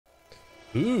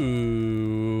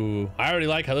Ooh, I already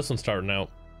like how this one's starting out.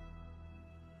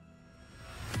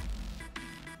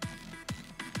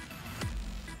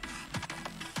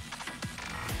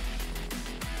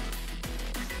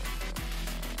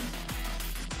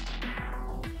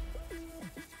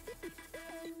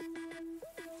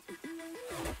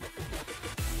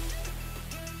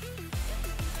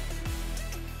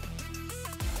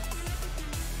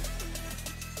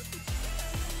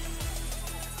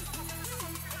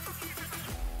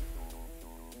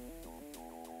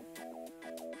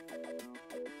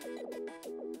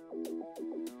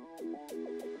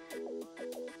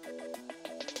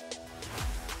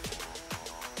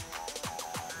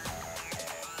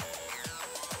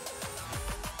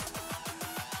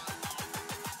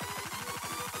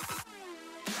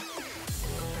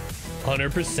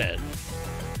 %.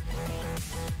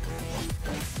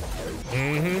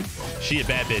 She a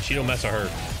bad bitch. You don't mess with her.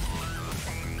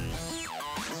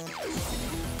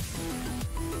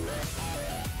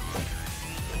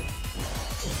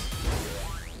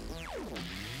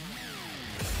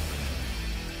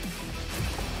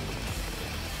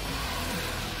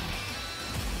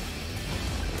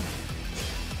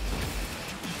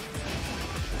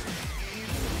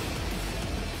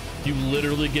 You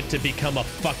literally get to become a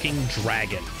fucking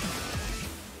dragon.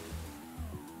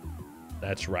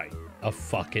 That's right, a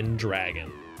fucking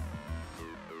dragon.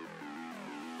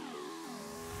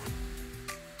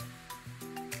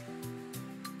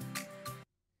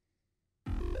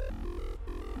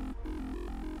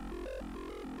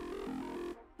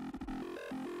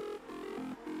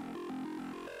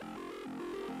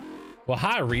 Well,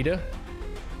 hi, Rita.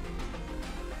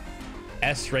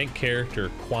 S rank character,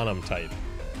 quantum type.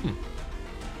 Hmm.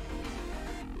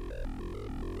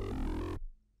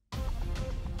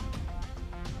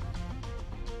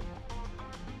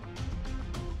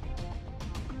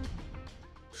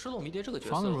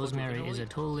 Fallen Rosemary is a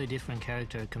totally different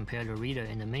character compared to Rita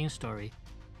in the main story.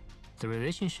 The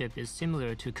relationship is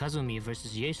similar to Kazumi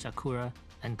versus Yae Sakura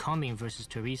and Kami versus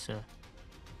Teresa,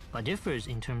 but differs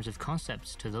in terms of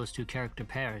concepts to those two character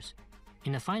pairs.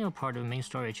 In the final part of main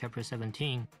story chapter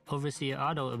 17, Overseer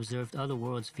Ado observed other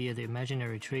worlds via the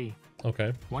imaginary tree.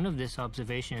 Okay. One of these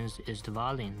observations is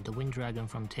Dvalin, the wind dragon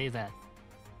from Teyvat.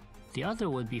 The other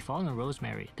would be Fallen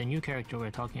Rosemary, the new character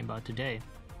we're talking about today.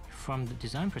 From the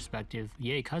design perspective,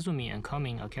 Yae, Kazumi, and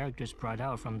Kami are characters brought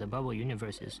out from the bubble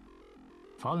universes.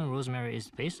 Fallen Rosemary is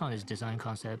based on this design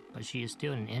concept, but she is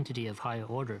still an entity of higher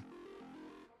order.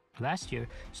 Last year,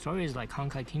 stories like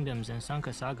Honkai Kingdoms and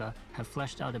Sanka Saga have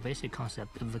fleshed out the basic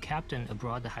concept of the captain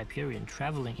aboard the Hyperion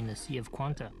traveling in the Sea of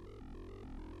Quanta.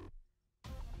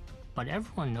 But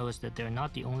everyone knows that they're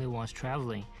not the only ones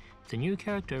traveling. The new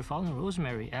character Fallen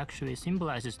Rosemary actually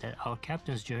symbolizes that our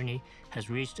captain's journey has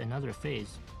reached another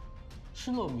phase.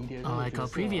 Unlike our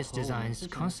previous designs,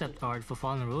 concept art for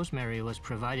Fallen Rosemary was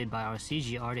provided by our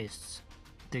CG artists.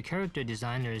 The character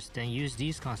designers then used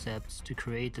these concepts to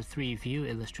create the 3 view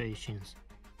illustrations.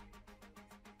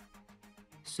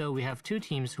 So we have 2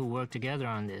 teams who work together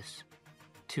on this.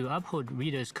 To uphold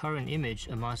Rita's current image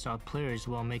amongst our players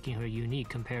while making her unique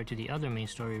compared to the other main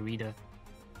story Rita,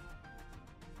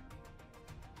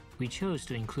 we chose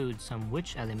to include some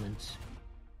witch elements.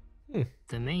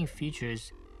 The main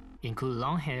features include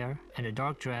long hair and a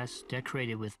dark dress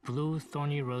decorated with blue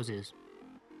thorny roses.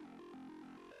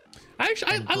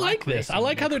 I like this. I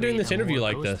like how they're doing this interview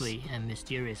like this. And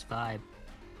mysterious vibe.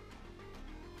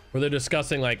 Where they're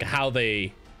discussing like how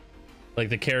they, like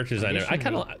the character designer. I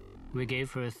kind of. We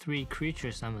gave her 3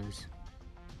 creature summons: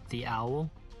 the owl,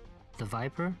 the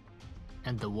viper,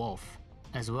 and the wolf,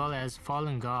 as well as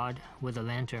fallen god with a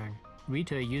lantern.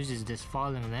 Rita uses this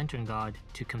fallen lantern god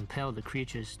to compel the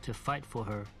creatures to fight for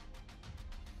her.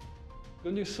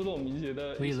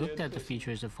 We looked at the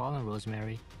features of Fallen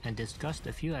Rosemary and discussed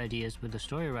a few ideas with the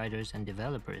story writers and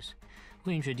developers.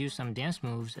 We introduced some dance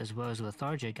moves as well as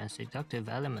lethargic and seductive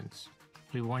elements.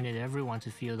 We wanted everyone to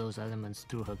feel those elements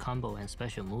through her combo and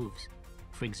special moves.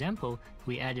 For example,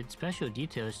 we added special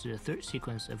details to the 3rd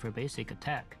sequence of her basic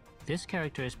attack. This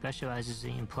character specializes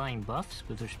in applying buffs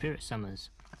with her spirit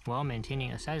summons. While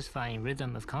maintaining a satisfying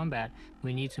rhythm of combat,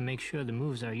 we need to make sure the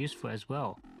moves are useful as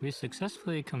well. We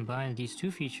successfully combined these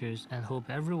 2 features and hope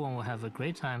everyone will have a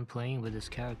great time playing with this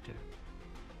character.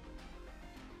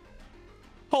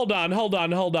 Hold on.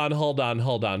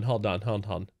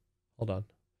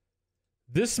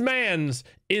 This man's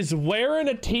is wearing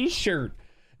a t-shirt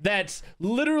that's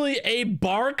literally a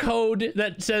barcode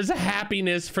that says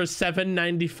happiness for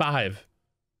 $7.95.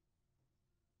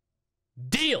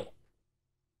 Deal.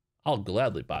 I'll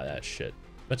gladly buy that shit.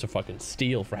 That's a fucking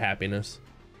steal for happiness.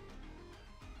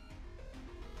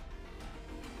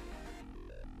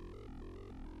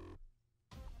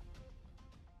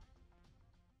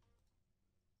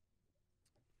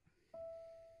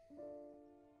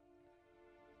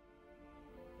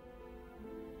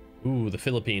 Ooh, the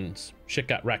Philippines. Shit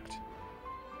got wrecked.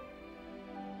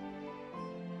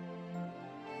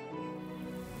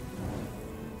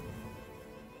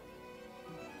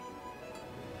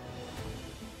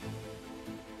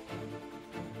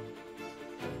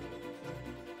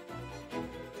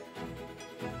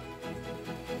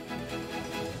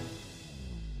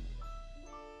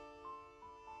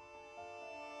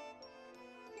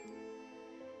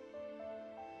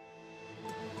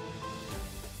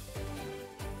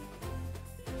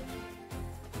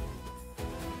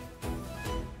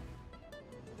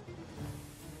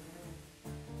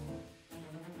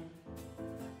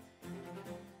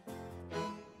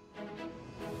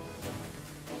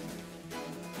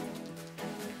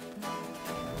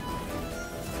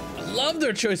 Love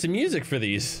their choice of music for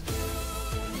these.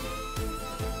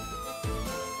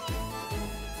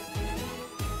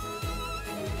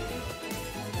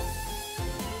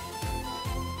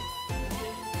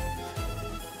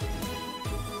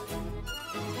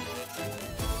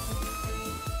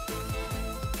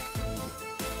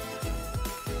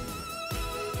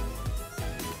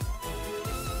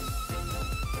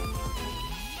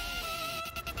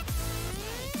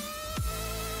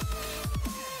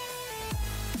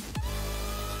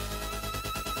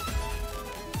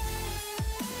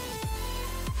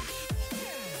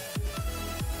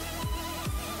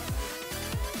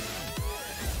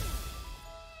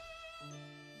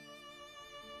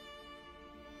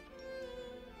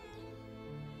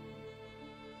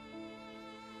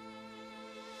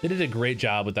 They did a great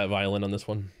job with that violin on this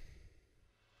one.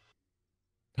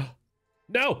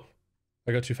 No!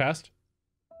 I go too fast?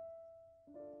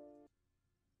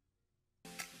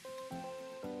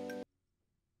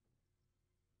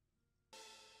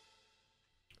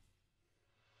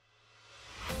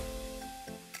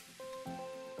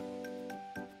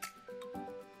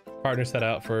 Partner set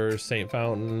out for St.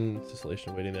 Fountain.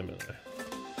 Distillation waiting them.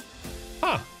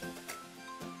 Huh.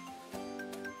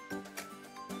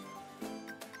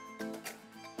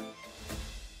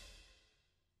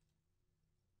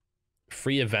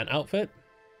 Free event outfit?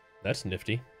 That's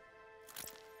nifty.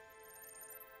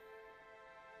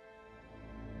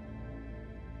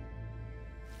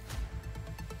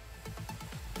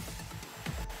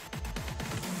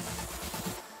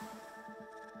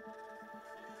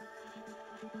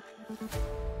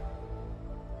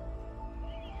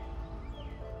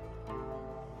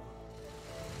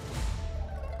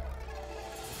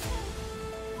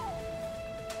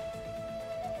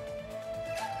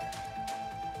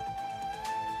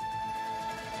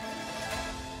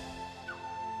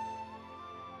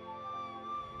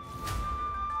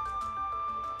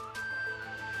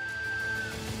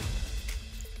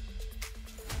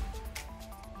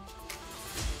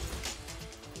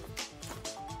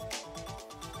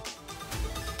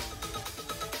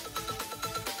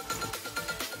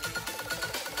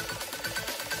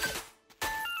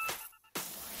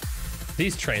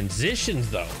 These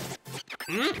transitions, though.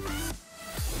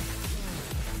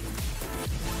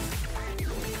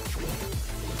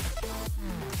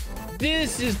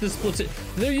 This is the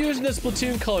Splatoon. They're using the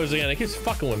Splatoon colors again. It keeps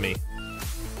fucking with me.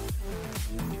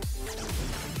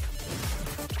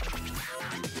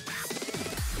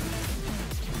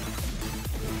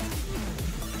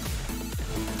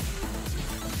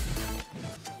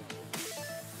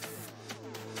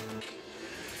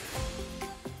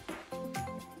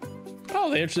 Oh,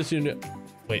 they introduced you.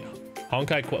 Wait,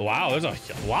 Honkai. Wow, there's a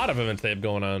lot of events they have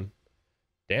going on.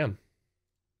 Damn.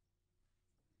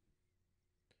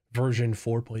 Version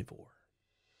 4.4.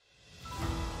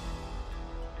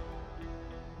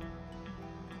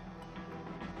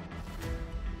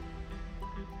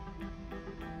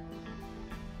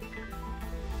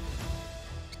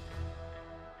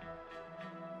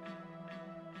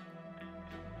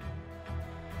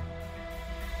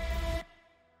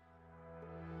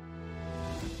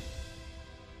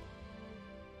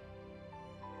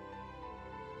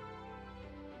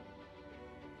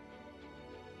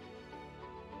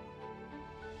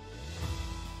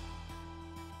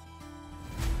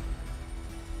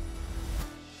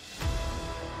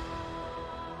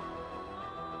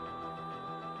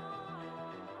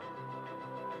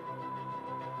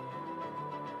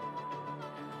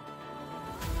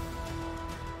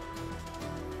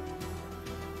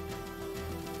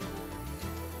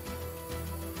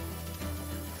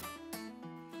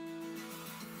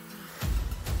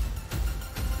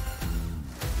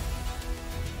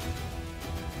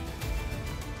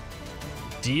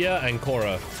 Dia and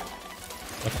Korra.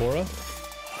 Korra?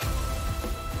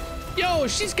 Yo,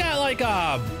 she's got like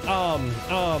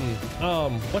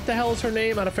what the hell is her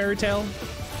name out of Fairy Tail?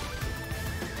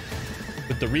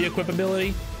 With the re-equip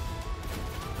ability?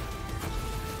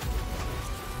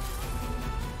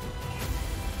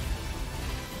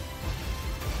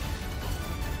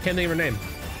 Can't think of her name.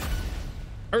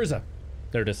 Urza.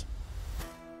 There it is.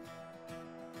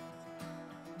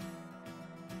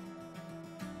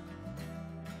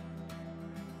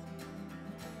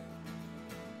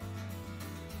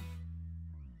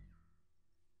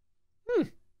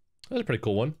 That's a pretty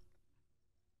cool one.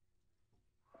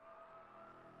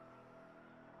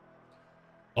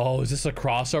 Oh, is this a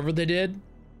crossover they did?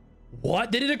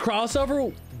 What? They did a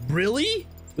crossover? Really?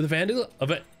 With Evangeline?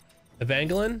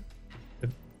 Evangeline?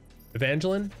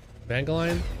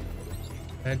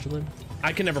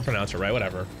 I can never pronounce it right,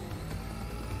 whatever.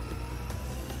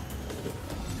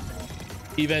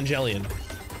 Evangelion.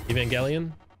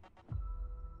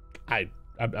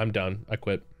 I'm done. I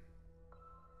quit.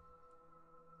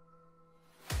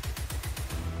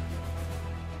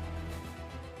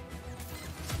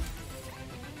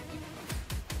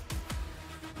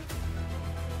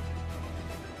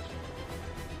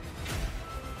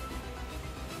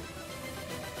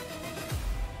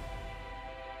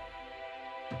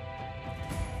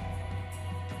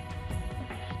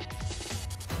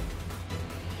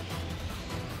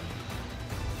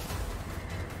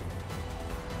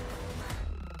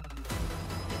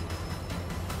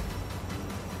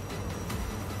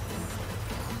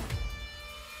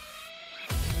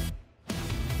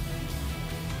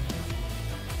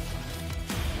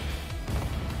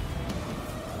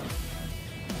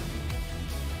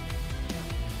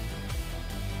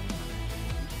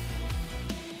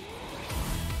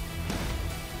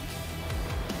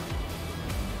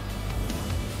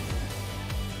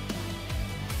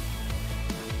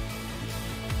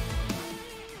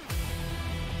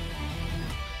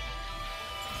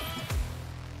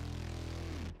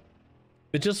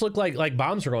 It just looked like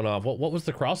bombs were going off. What was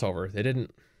the crossover? They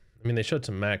didn't. I mean, they showed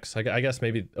some mechs. I guess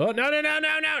maybe. Oh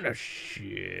no!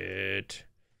 Shit!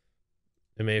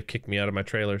 They may have kicked me out of my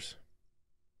trailers.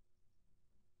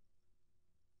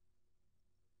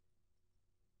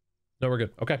 No, we're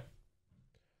good. Okay.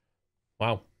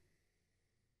 Wow.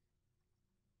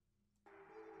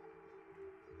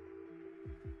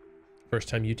 First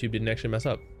time YouTube didn't actually mess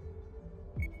up.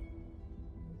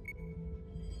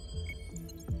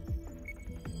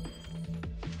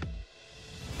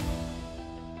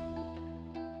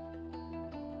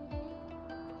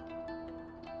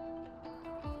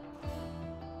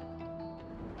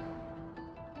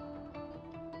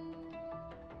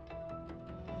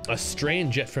 A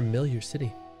strange yet familiar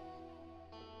city.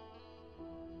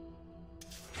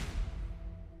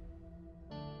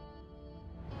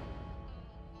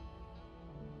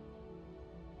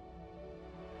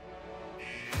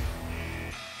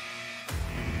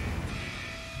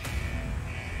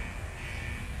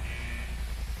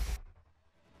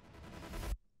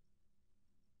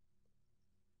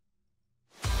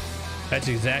 That's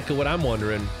exactly what I'm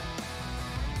wondering.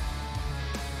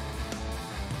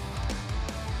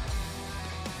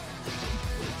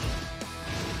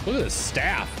 Look at this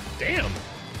staff. Damn.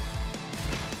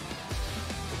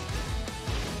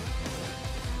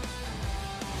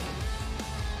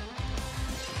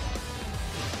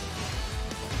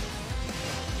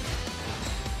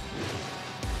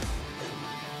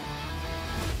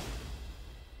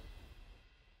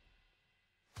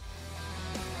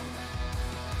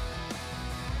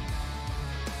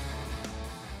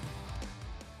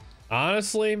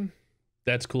 Honestly,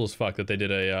 that's cool as fuck that they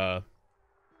did a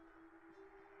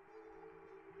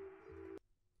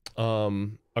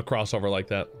crossover like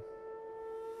that.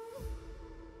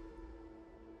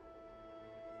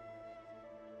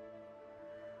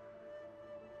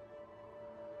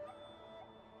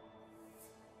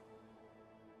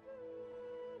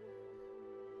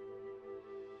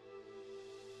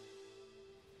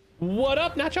 What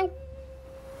up, Nacho?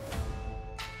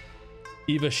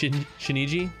 Eva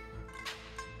Shiniji.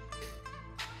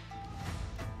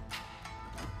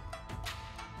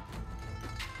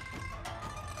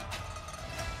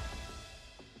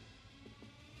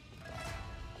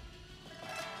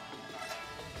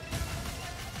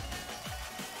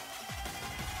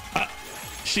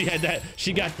 She had that.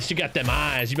 She got them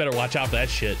eyes. You better watch out for that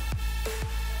shit.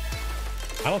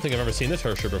 I don't think I've ever seen this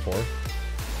Hersher before.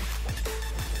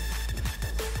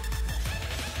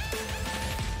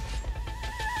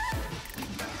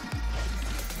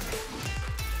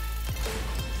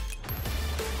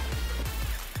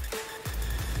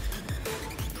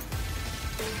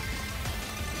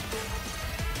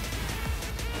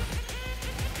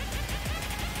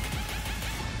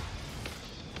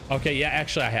 Okay, yeah,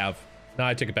 actually I have. No,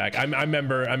 I took it back. I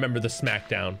remember the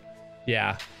SmackDown.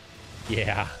 Yeah.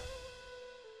 Yeah.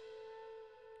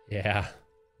 Yeah.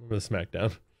 Remember the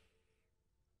SmackDown.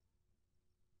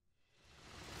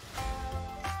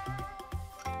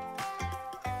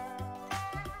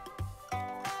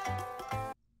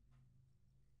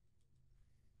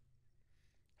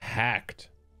 hacked.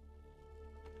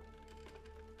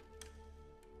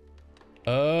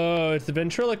 Oh, it's the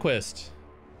ventriloquist.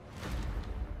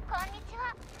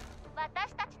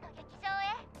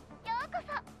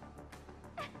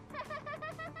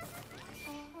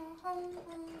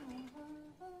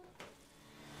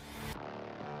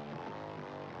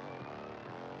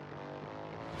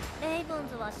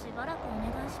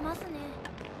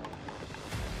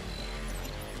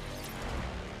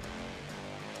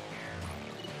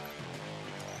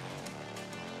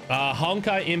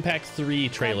 Honkai Impact 3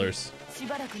 trailers.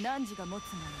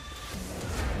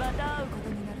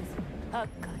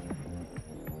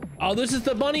 Oh, this is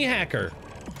the bunny hacker.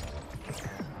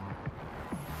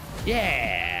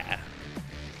 Yeah.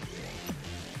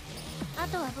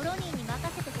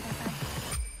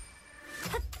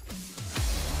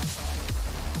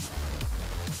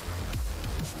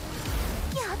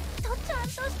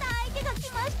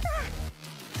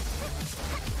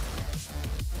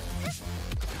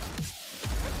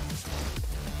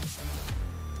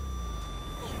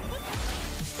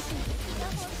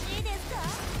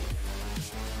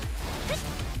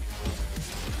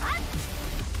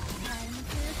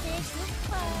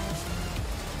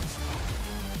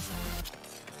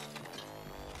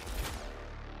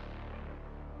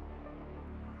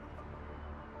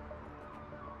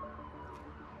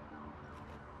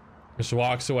 Just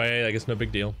walks away like it's no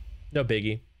big deal. No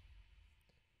biggie.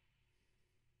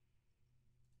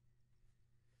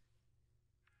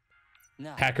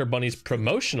 Hacker Bunny's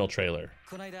promotional trailer.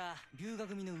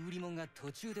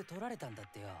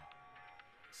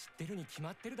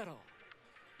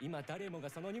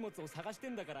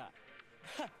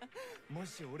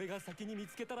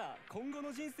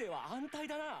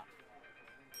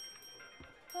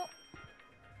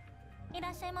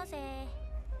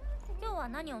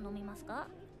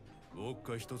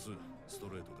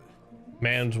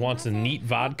 Man wants a neat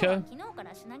vodka?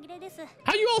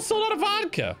 How you all sold out of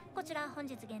vodka?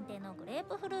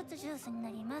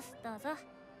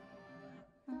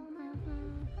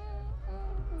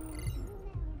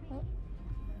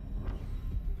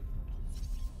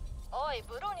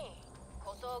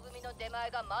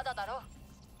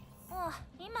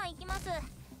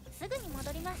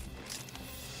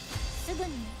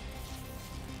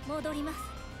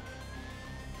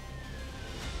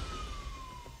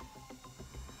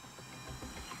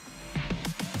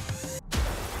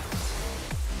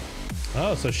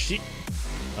 Oh, so she...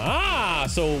 Ah,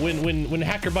 so when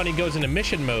Hacker Bunny goes into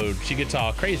mission mode, she gets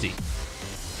all crazy.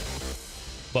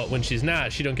 But when she's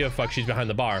not, she don't give a fuck. She's behind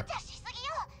the bar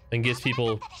and gives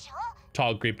people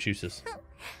tall grape juices.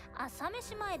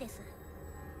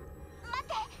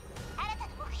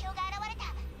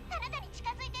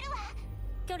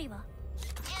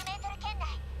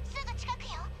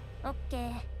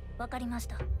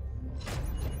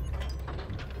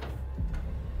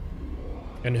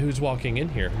 And who's walking in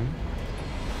here?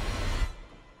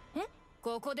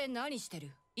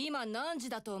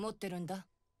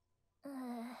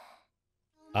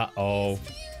 Uh-oh.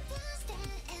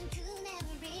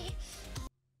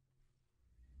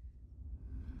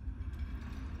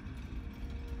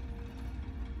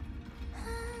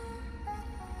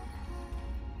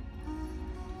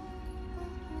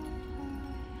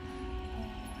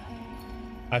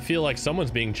 I feel like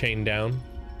someone's being chained down.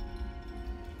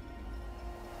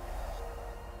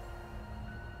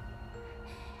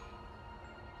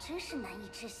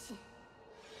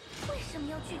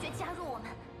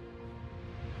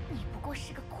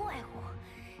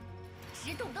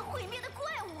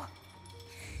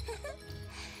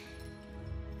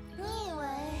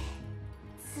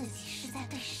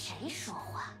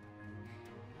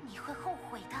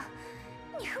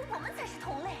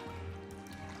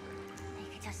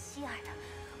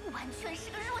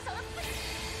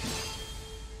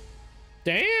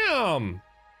 Damn!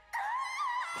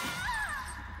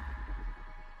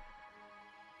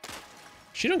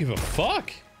 She don't give a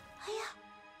fuck.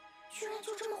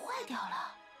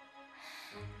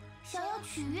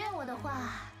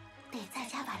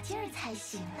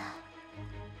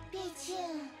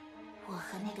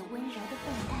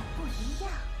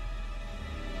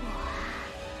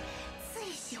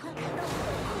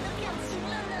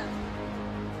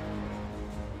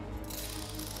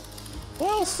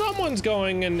 Well, someone's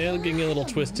going and getting a little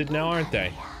twisted now, aren't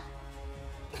they?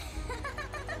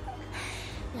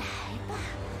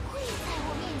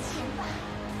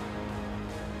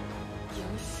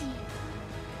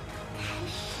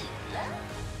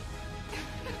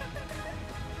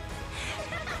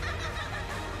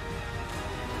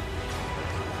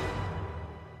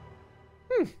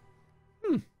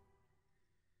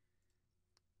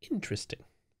 Interesting.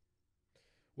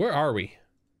 Where are we?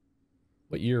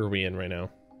 What year are we in right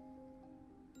now?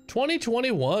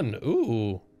 2021.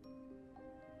 Ooh.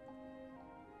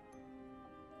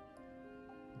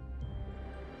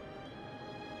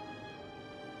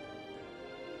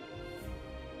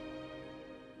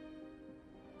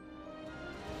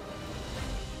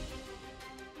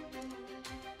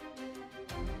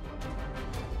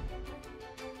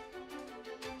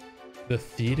 The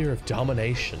theater of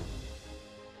domination.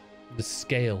 The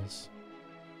scales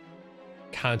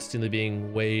constantly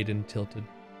being weighed and tilted.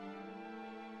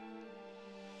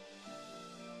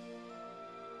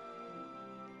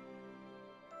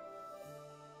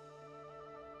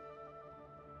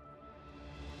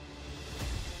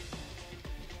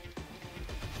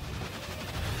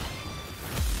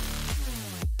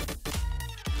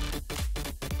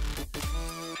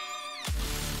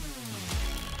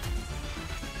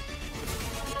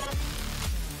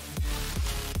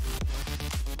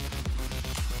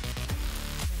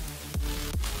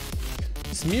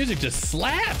 This music just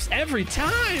slaps every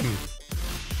time.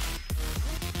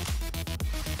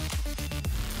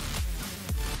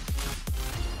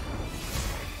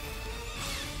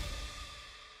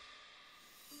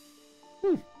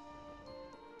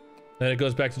 Then it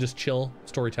goes back to just chill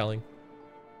storytelling.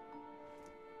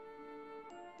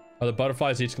 Are the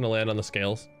butterflies each gonna land on the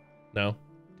scales? No?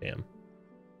 Damn.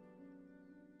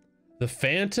 The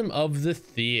Phantom of the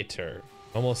Theater.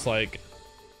 Almost like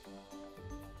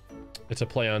it's a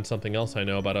play on something else I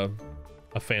know about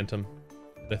a phantom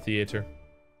at a theater.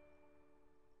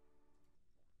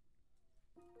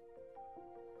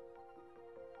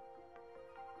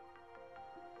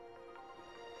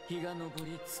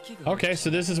 Okay, so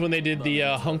this is when they did the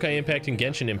Honkai Impact and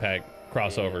Genshin Impact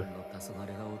crossover.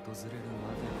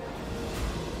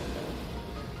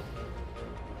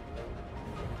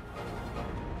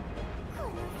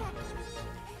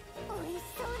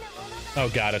 Oh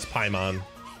god, it's Paimon.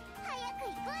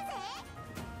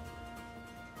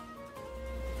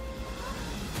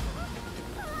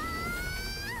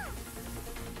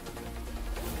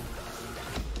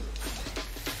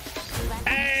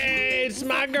 Hey, it's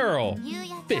my girl.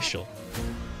 Official.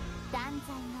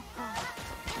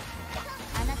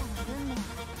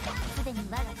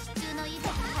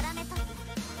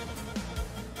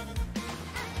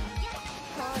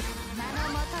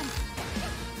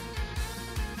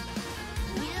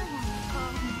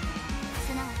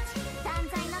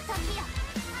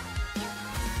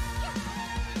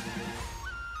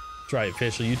 That's right,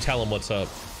 official. You tell him what's up.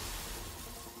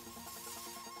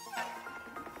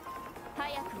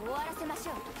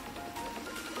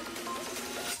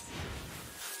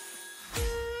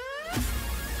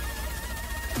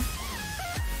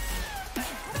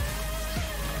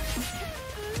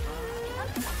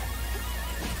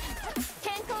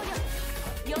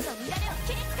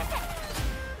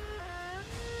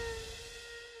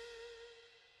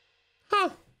 Huh.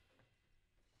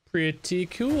 Pretty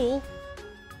cool.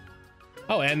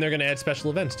 Oh, and they're gonna add special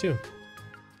events too.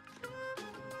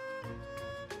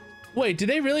 Wait, did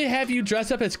they really have you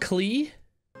dress up as Klee?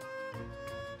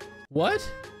 What?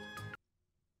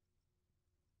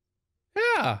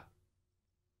 Yeah.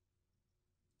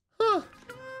 Huh.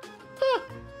 Huh.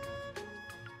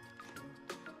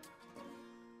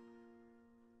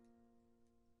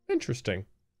 Interesting.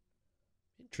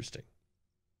 Interesting.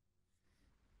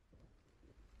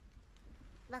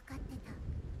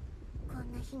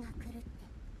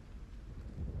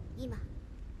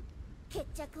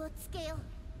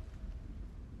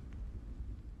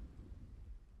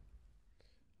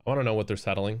 I want to know what they're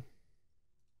settling.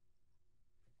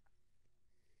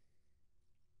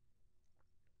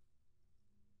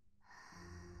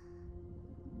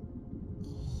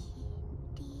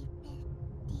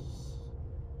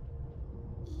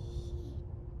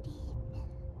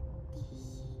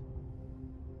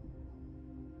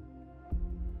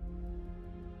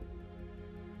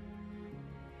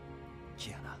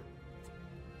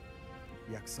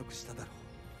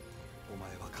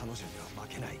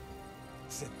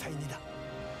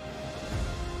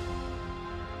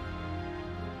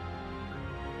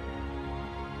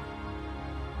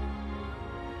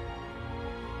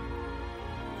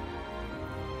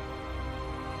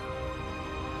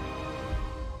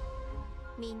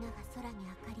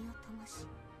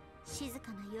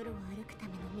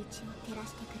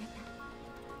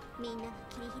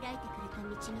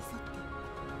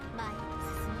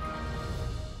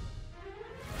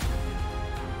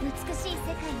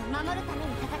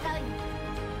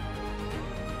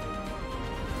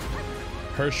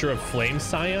 Hersher of Flame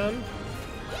Scion?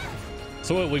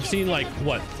 So what, we've seen like,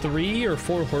 what, 3 or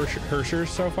 4 Hershers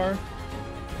so far?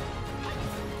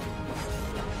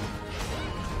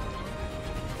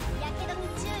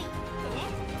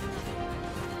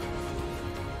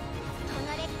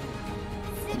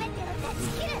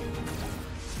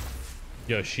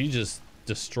 Yo, she just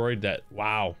destroyed that.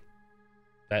 Wow.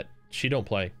 That she don't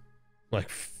play. Like,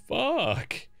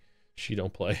 fuck. She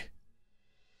don't play.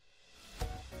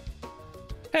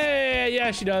 Hey,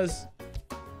 yeah, she does.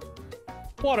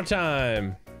 Water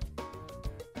time.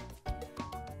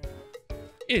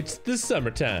 It's the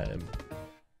summertime.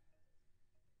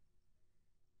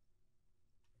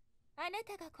 あな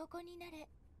たがここになれ、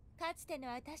かつての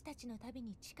私たちの旅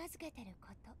に近づけてるこ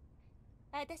と。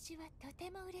私はとて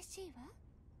も嬉しいわ。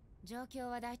状況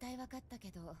は大体分かった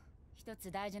けど、一つ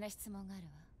大事な質問がある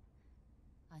わ。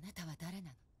あなたは誰な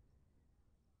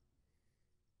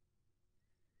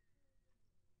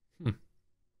の？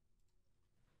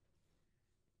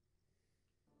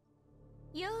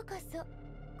ようこそ、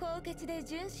高潔で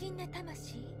純真な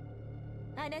魂。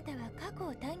あなたは過去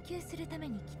を探求するため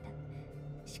に来た。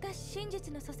しかし真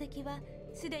実の礎石は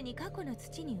すでに過去の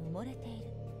土に埋もれている。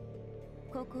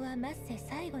ここはマッセ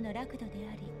最後の楽土で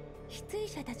あり、失意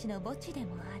者たちの墓地で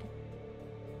もある。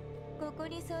ここ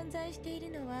に存在してい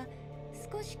るのは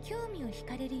少し興味を惹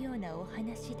かれるようなお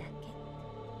話だ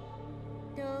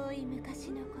け。遠い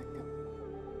昔のこ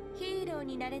と、ヒーロー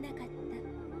になれなかった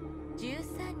13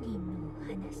人のお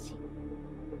話。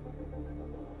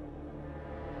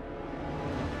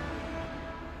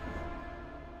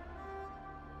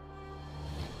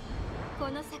こ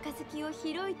の杯を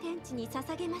広い天地に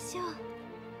捧げましょう。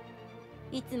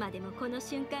いつまでもこの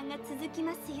瞬間が続き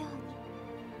ますように。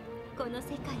この世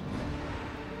界が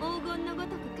黄金のごと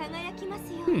く輝きま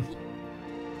すように。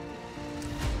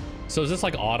So is this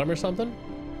like autumn or something?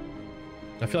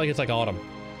 I feel like it's like autumn.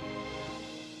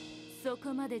 そ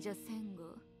こまでじゃ戦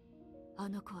後。あ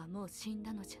の子はもう死ん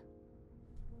だのじゃ。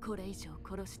これ以上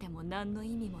殺しても何の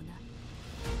意味もない。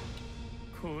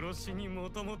殺しにも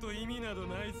ともと意味など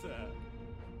ないさ。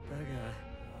だが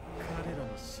彼ら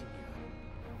の死には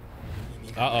意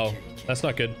味がなきゃいけない。Uh-oh, that's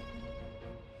not good.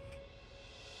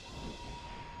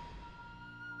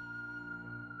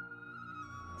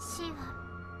 死は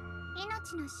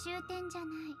命の終点じゃな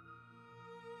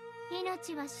い。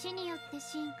命は死によって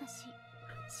進化し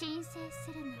神聖す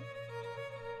るの。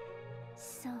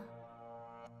そう、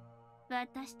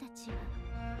私たちは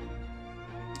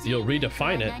You'll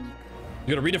redefine it.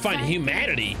 You're gonna redefine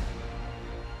humanity.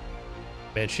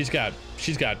 Man, she's got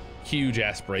huge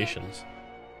aspirations.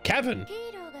 Kevin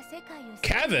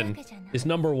is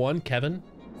number one. Kevin,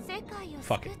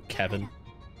 fucking Kevin.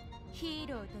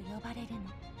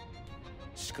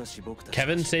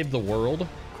 Kevin saved the world.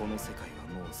 この世界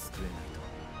はもう救えない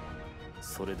と。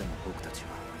それでも僕たちは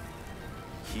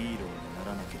ヒーローに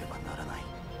ならなければならない。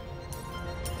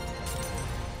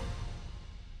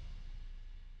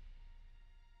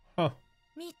Huh.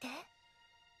 見て。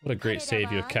 What a great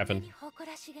savior, Kevin. 誇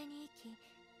らしげに生き、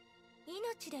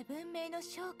命で文明の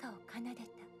昇華を奏でた。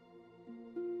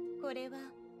これは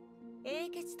英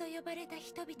傑と呼ばれた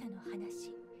人々の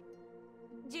話。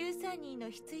13人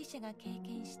の失意者が経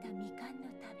験した未完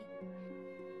の旅。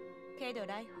けど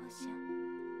来訪者、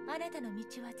あなたの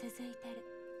道は続いてる。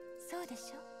そうで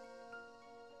し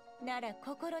ょ？なら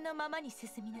心のままに進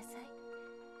みなさい。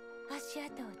足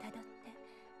跡をたどって、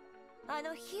あ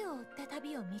の火を追った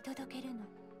旅を見届けるの。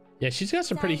Yeah, she's got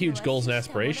some pretty huge goals and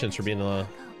aspirations for being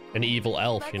an evil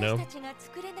elf, you know?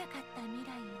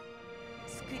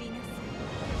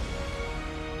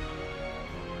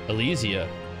 Elysia.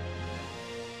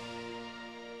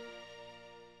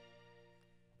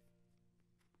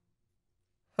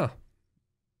 Huh. "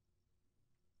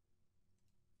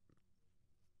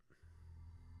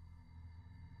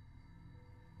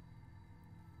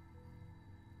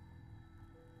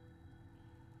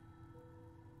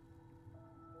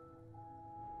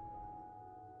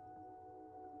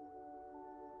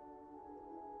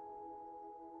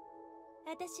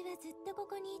私はずっとこ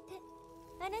こにいて、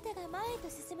あなたが前へと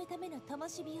進むための灯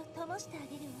火を灯してあ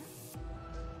げるわ。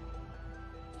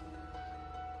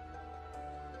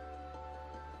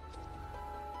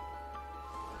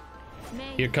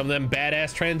Here come them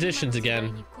badass transitions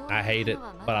again. I hate it,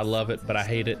 but I love it, but I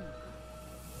hate it.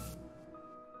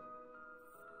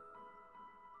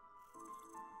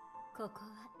 ここ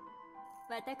は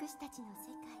私たちの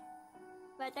世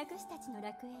界、私たちの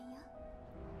楽園よ。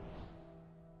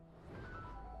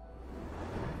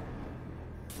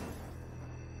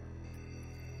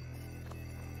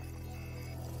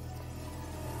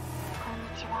こん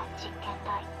にちは、実験体。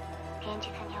現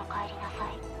実にお帰りなさ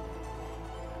い。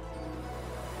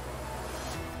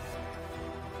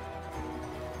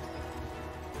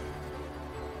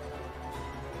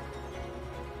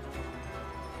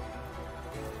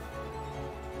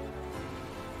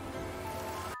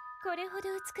これほど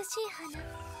美しい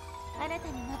花、あなた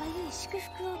にまばゆい祝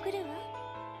福を送るわ。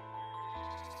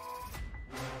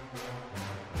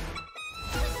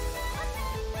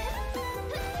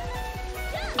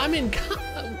I mean,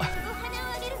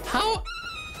 how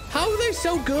are they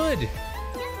so good?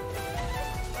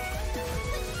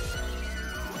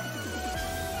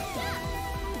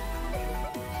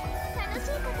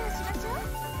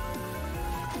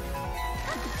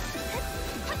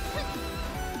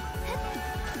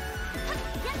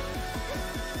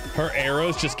 Her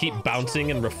arrows just keep bouncing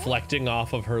and reflecting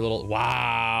off of her little...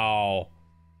 Wow.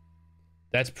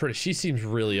 That's pretty... She seems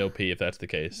really OP if that's the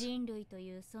case.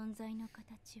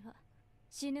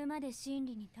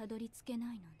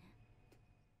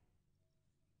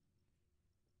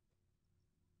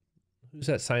 Who's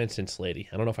that science sense lady?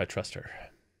 I don't know if I trust her.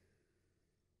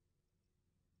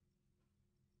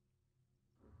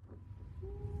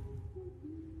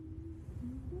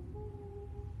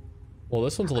 Well,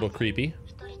 this one's a little creepy.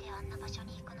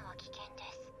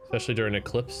 Especially during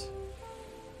eclipse.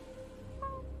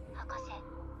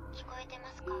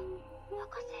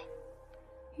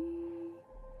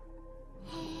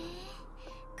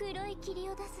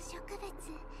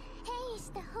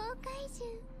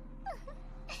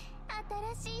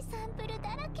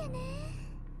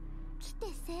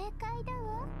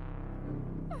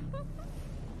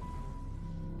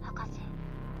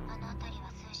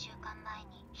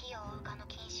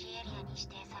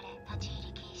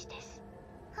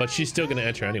 But she's still gonna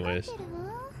enter anyways.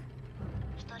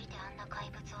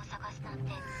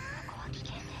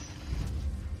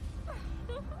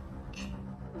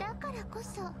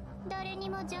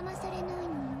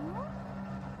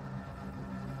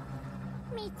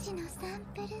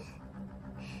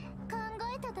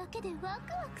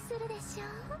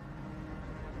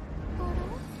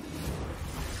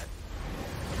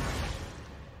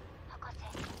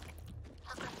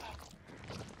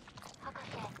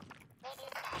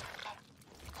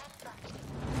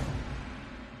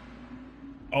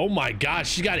 Oh my gosh,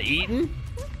 she got eaten?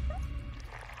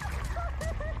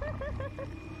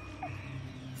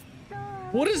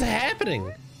 What is happening?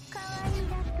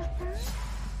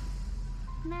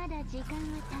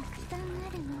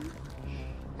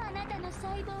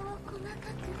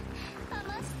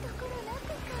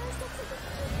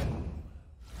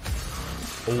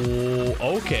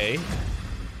 Oh, okay.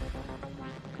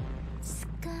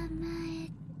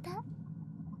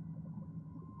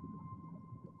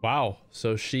 Wow,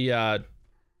 so she,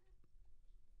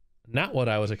 not what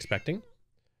I was expecting.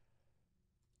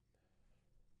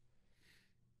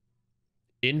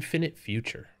 Infinite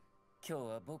future. 今日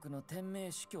は僕の天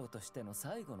命主教としての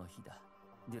最後の日だ、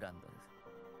デュランドル。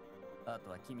あと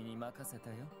は君に任せ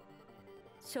たよ。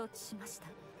承知しました、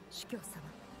主教様。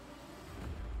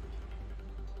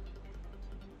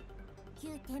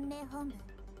旧天命本部、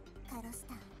カロス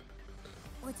ター。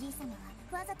おじい様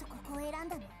はわざとここを選ん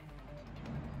だの。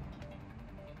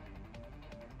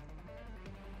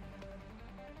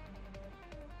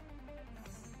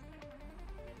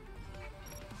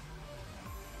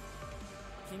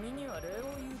君には礼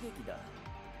を言うべきだ。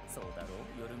そうだろ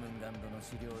う、ヨルムンガンドの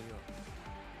資料よ。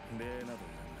礼などいらない。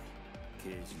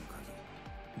刑事の鍵。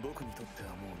僕にとっては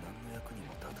もう何の役に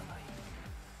も立たない。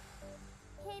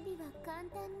蛇は簡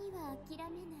単には諦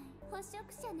めない捕食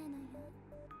者なのよ。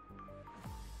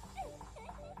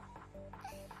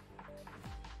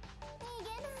逃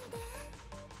げないで。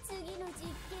次の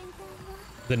実験台は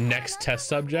The next test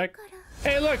subject?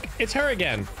 Hey, look, it's her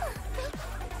again.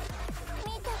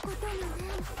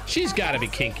 She's gotta be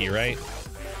kinky, right?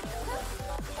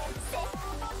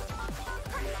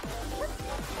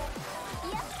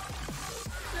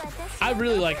 I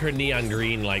really like her neon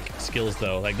green like skills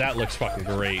though. Like that looks fucking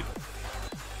great.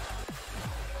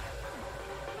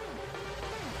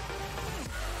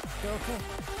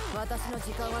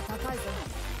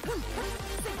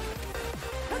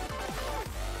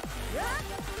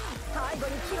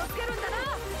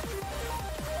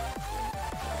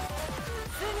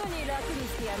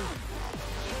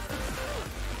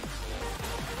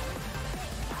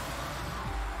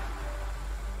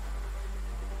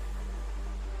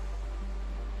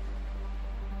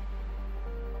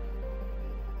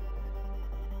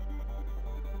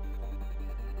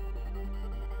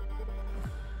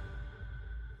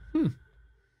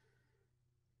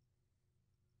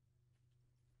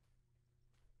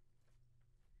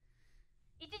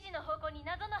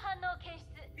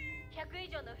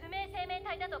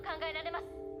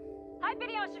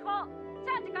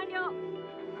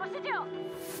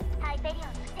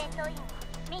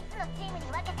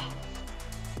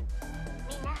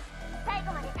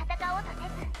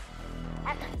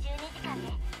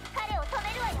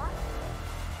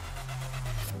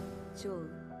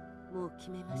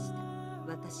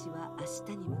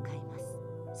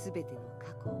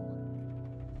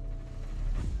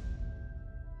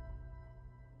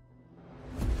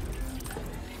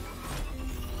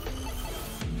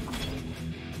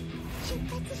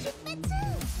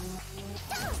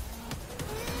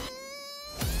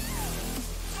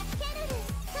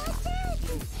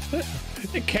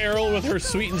 Carol with her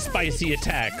sweet and spicy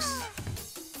attacks.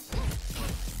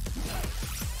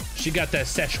 She got that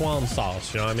Szechuan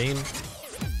sauce, you know what I mean?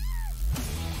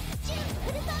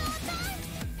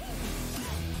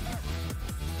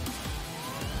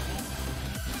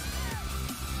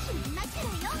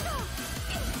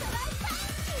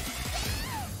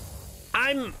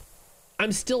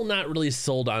 I'm still not really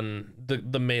sold on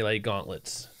the melee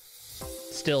gauntlets.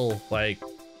 Still like,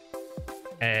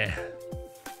 eh.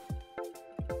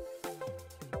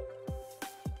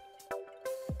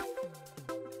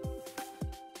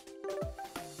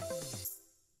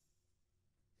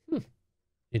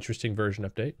 Interesting version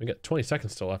update. We got 20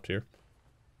 seconds still left here.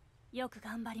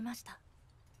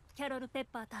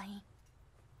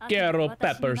 Carol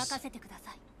Peppers.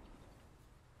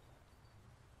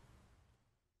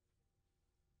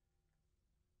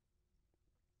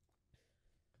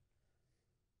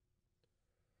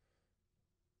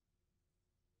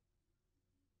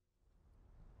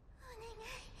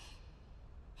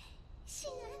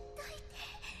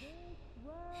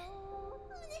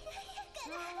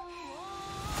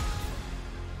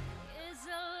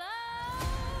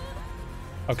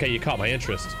 Okay, you caught my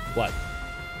interest. What?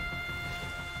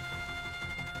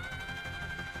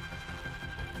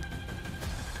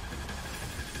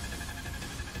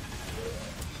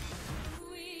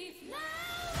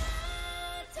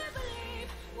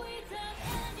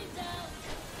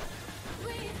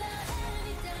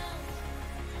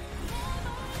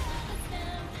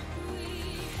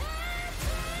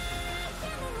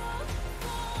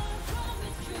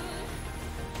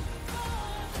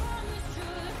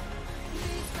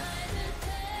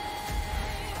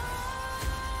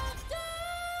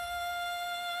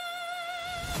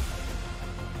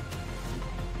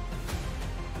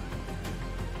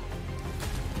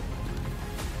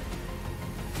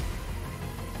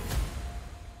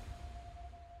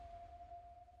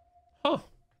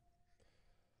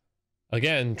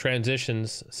 Again,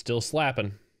 transitions still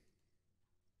slapping.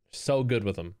 So good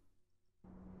with them.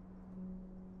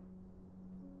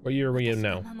 What year are we in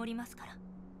now?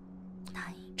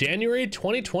 January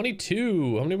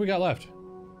 2022. How many we got left?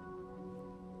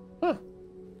 Huh.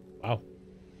 Wow.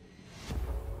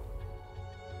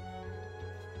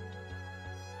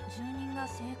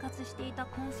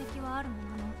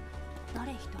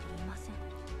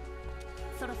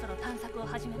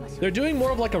 They're doing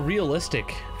more of like a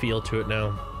realistic feel to it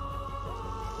now.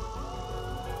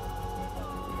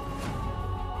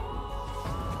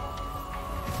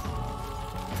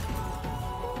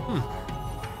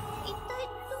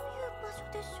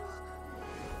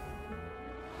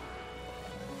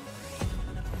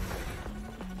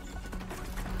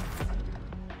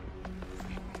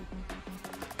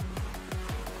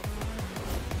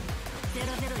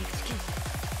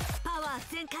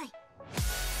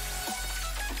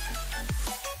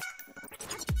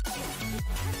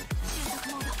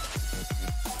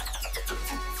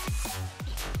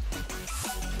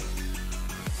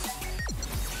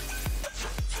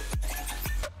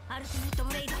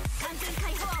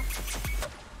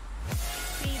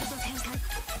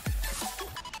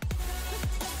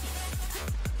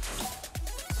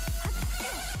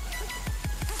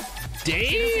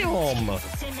 Damn!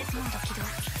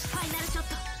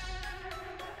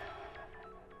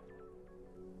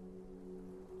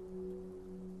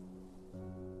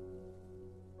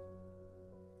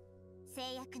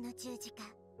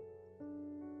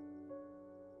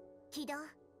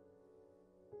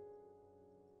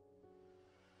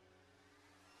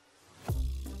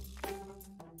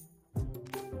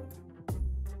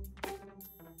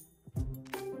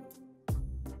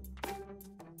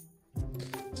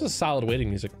 This is solid waiting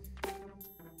music.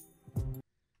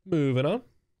 Moving on.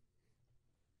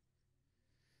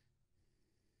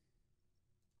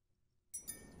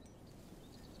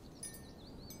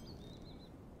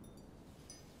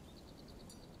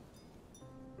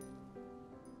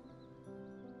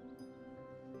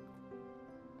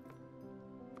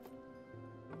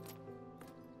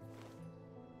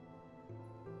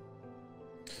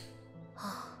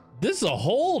 This is a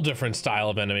whole different style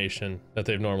of animation that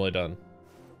they've normally done.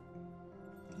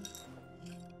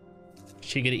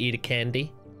 She gonna eat a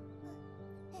candy?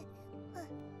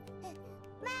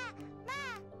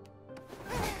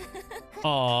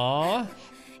 Aww.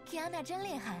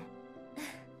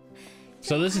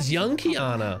 So this is young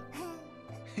Kiana.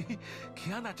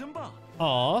 Kiana 真棒。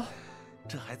 Aww.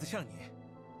 这孩子像你，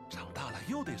长大了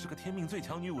又得是个天命最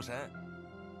强女武神。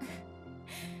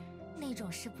那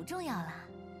种事不重要了，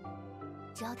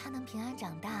只要她能平安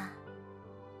长大，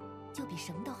就比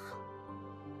什么都好。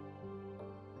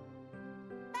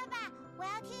爸爸，我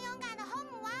要听勇敢的后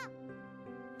母王。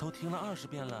都听了20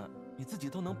遍了，你自己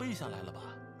都能背下来了吧？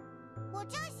我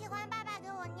就喜欢爸爸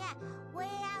给我念，我也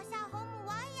要像红母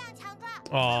王一样强壮。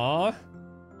Aww.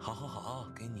 好好好，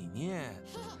给你念。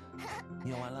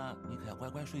念完了，你可要乖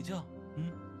乖睡觉。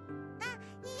嗯。那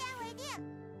一言为定。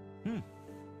嗯。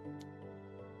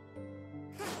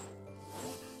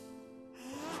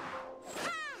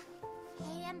哈！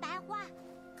黑人白花，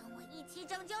跟我一起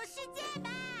拯救世界吧！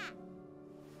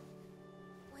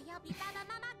我要比爸爸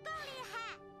妈妈更厉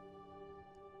害。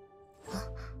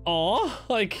Oh,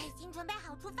 like. 我已经准备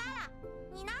好出发了，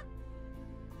你呢？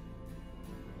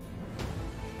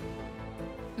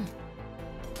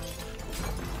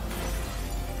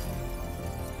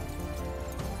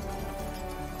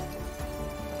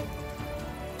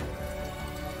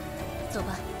走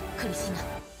吧，克里希娜。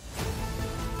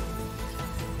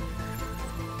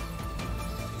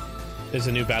Is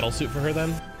a new battle suit for her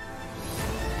then?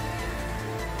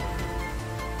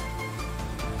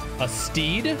 A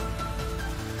steed?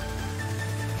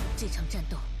 这场战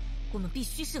斗，我们必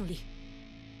须胜利。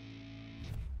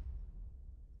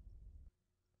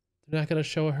 They're not gonna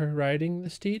show her riding the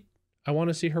steed? I want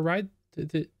to see her ride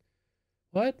the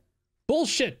what?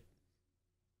 Bullshit!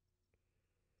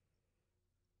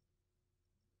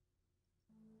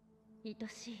 愛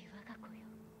しい我が子よ、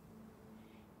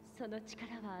その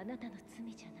力はあなたの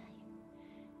罪じゃない。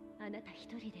あなた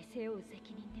一人で背負う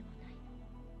責任でもない。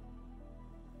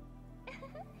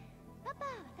パパ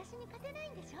は私に勝てない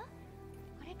んでしょ。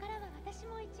これからは私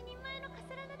も一人前のカ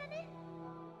スラナだね。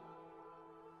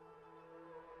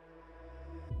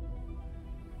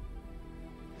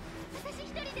私一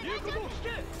人で大丈夫。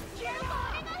キラも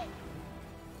お願い。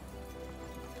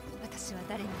私は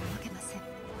誰にも負けません。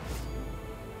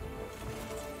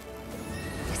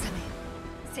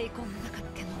成功の中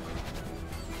の獣、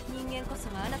人間こそ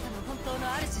があなたの本当の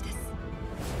主です。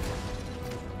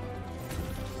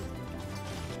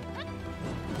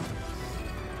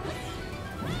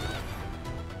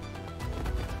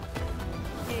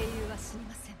英雄は死に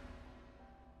ません。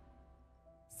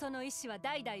その意志は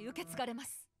代々受け継がれま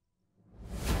す。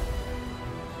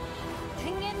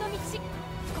天元の道、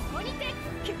ここにて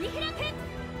切り開け。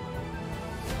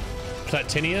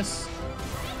 Platinius?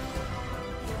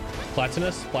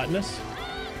 Platinus?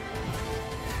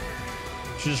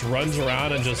 She just runs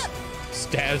around and just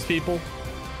stabs people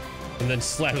and then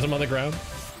slams them on the ground.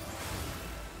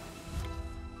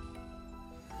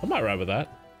 I'm not right with that.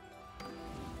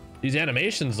 These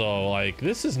animations though, like,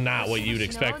 this is not what you'd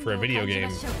expect for a video game.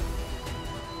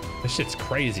 This shit's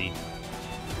crazy.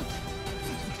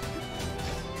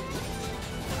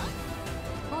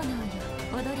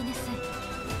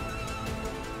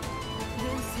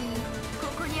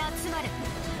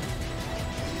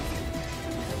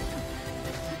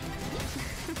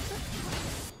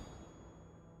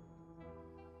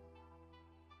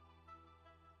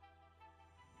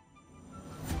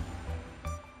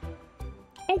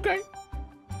 Okay.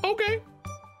 Okay.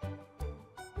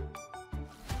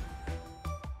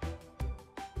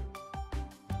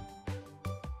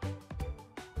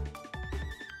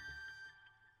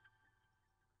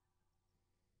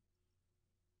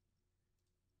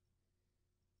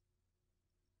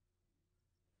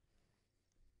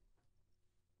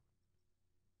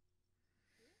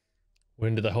 We're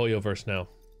into the Hoyoverse now.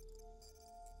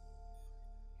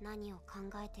 何を考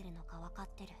えてるのか分かっ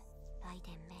てる、ライ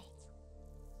デンメイ。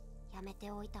やめ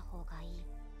ておいた方がいい。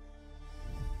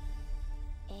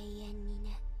永遠に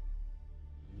ね。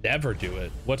Never do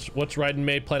it. What's Raiden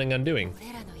May planning on doing?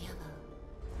 俺らの矢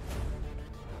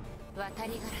は渡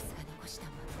りガラスが残した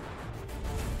も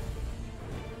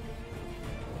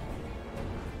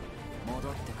の。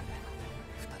戻ってくれ。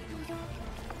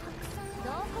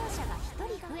同行者が一人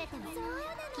増えても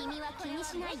君は気に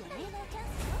しないよね。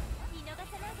見逃さないで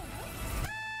ね。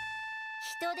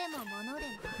人でも物で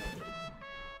も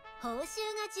報酬が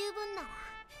十分なら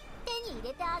手に入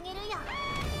れてあげるよ。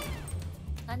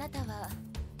あなたは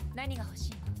何が欲し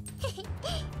いの？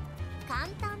簡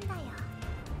単だよ。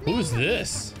 Who's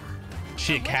this?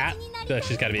 She a cat? I feel like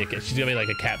she's gotta be a cat. She's gonna be like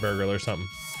a cat burglar or something.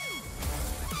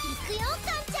 行くよ、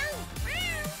カンちゃ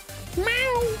ん。 Meow.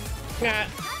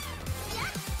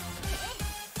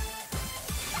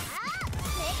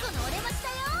 猫のお出ましだ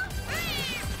よ。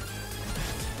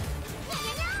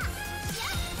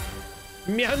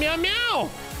 Meow meow meow.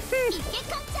 行け、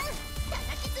カンちゃん。叩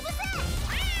き潰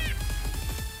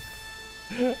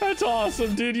せ。 That's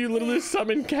awesome, dude. You literally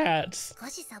summon cats. 少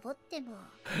しサボっても。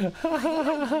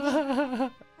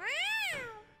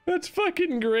 That's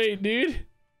fucking great, dude.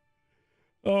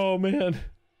 Oh man.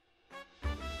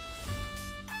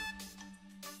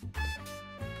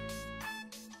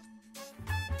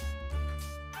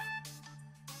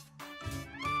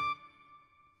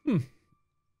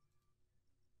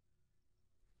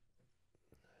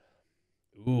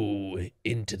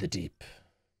 into the deep.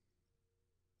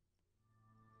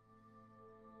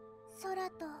 空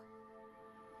と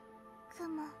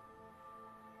雲、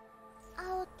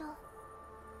青と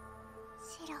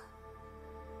白。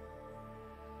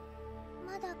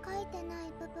まだ描いてな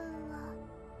い部分は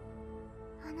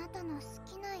あなたの好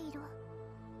きな色。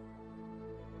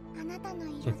あなたの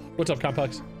色で。What's up,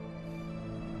 Complex?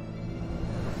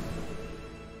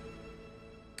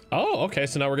 Oh, okay.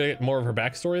 So now we're gonna get more of her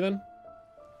backstory then.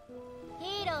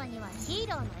 ヒーローにはヒー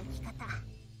ローの生き方、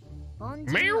凡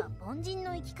人には凡人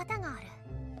の生き方がある。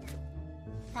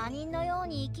他人のよう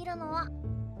に生きるのは、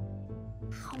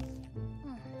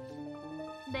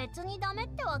別にダメっ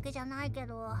てわけじゃないけ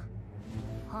ど、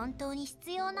本当に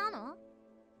必要なの？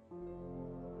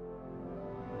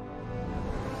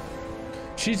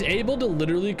 She's able to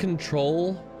literally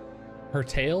control her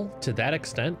tail to that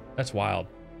extent? That's wild.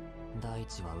 大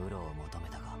地はウロを求め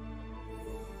たが、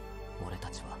俺た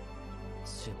ちは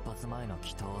出発前の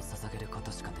祈祷を捧げるこ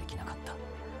としかできなかった。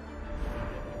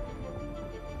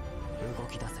動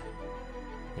き出せ。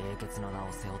英傑の名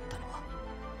を背負ったのは、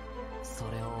そ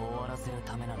れを終わらせる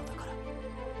ためなのだから。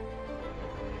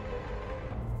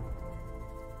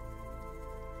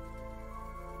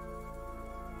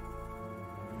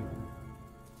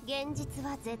現実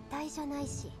は絶対じゃない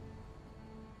し、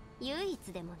唯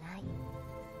一でもない。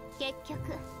結局、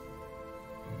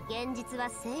現実は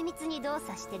精密に動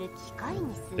作してる機械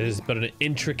にする。It is but an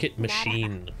intricate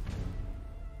machine.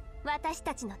 私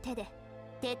たちの手で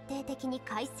徹底的に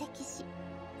解析し、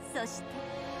そして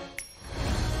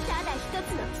ただ一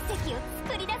つの奇跡を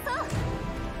作り出そう。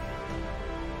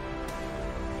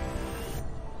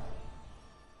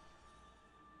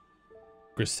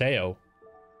Griseo.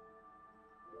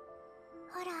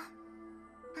 ほら、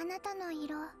あなたの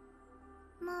色、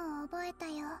もう覚えた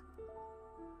よ。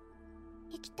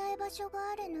行きたい場所が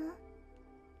あるの？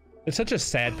 It's such a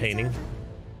sad painting.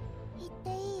 行って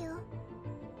いいよ。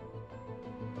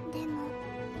でも、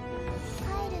帰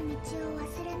る道を忘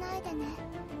れないでね。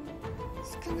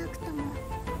少なくとも、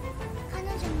彼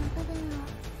女の部分を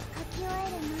書き終える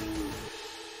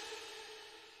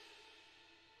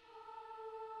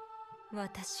前に。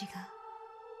私が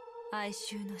哀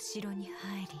愁の城に入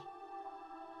り、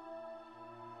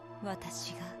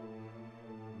私が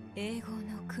永劫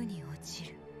の苦に落ち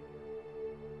る。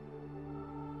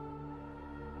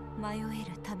迷え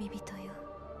る旅人よ、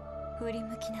振り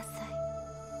向きなさい。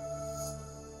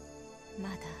ま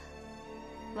だ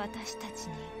私たち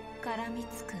に絡み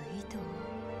つく糸を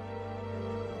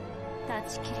断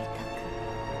ち切りたく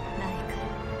ないから。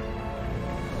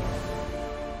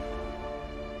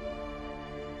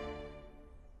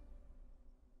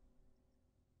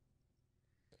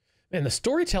Man, the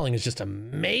storytelling is just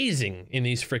amazing in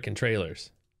these freaking trailers.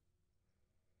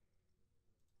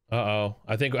 Uh-oh.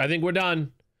 I think we're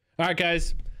done. All right,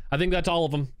 guys. I think that's all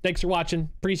of them. Thanks for watching.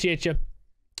 Appreciate you.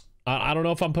 I don't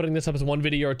know if I'm putting this up as one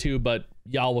video or two, but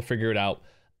y'all will figure it out.